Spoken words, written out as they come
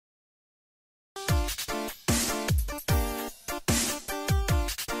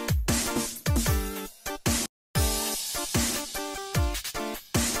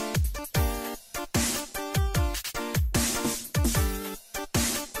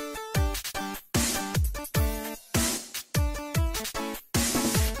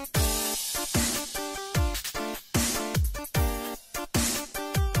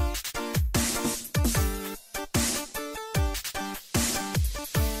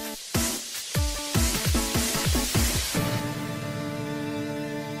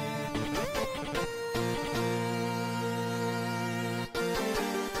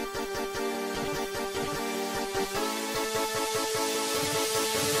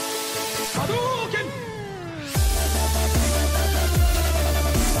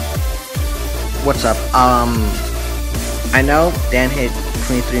What's up? I know Dan hit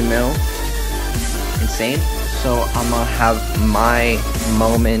 23 mil, insane. So I'm gonna have my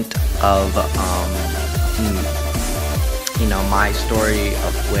moment of my story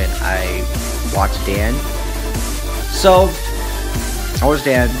of when I watched Dan. So I was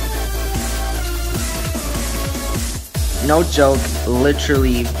Dan. No joke,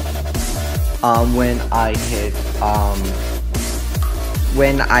 literally. When I hit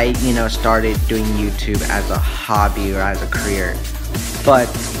when I started doing YouTube as a hobby or as a career, but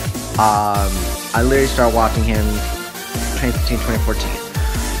I literally started watching him 2015, 2014.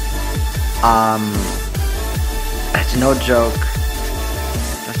 That's no joke.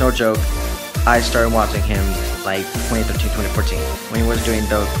 That's no joke. I started watching him like 2013, 2014 when he was doing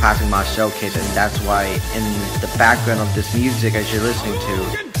the Classic Mod Showcase, and that's why in the background of this music as you're listening to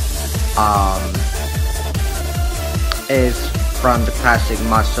is from the Classic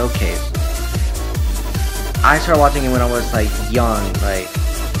Mod Showcase. I started watching it when I was like young, like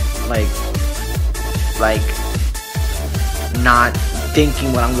not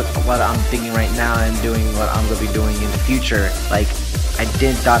thinking what I'm thinking right now and doing what I'm gonna be doing in the future. Like I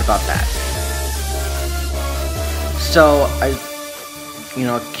didn't thought about that. So I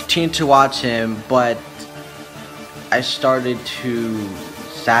continued to watch him, but I started to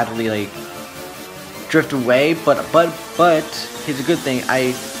sadly like drift away, but here's a good thing.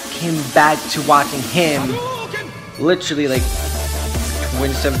 I came back to watching him literally like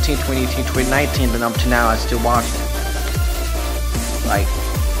 2017, 2018, 2019, then up to now I still watch him. Like,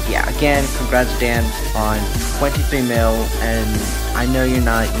 yeah, again, congrats Dan on 23 mil, and I know you're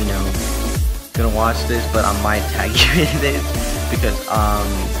not, gonna watch this, but I might tag you in this, because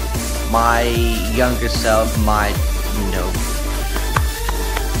my younger self might,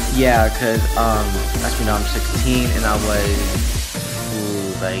 yeah, because as you know, I'm 16 and I was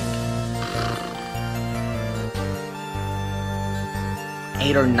like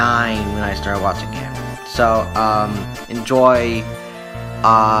 8 or 9 when I started watching him. So enjoy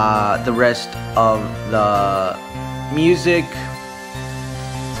the rest of the music,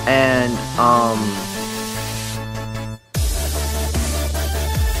 and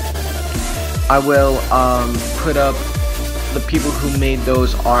I will put up the people who made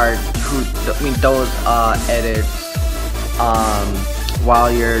those art, those edits while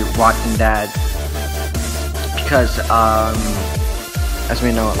you're watching that, because as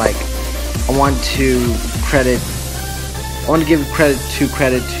we know, like I want to give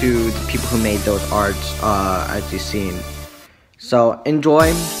credit to the people who made those arts, as you've seen. So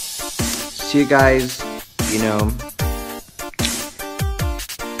enjoy. See you guys.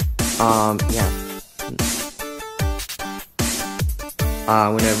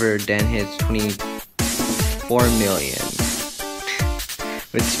 Whenever Dan hits 24 million,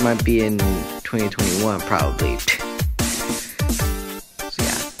 which might be in 2021 probably. So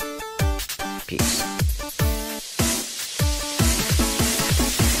yeah, peace.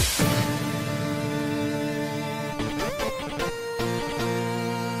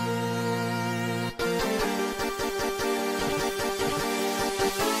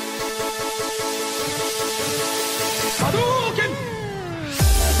 Hadouken!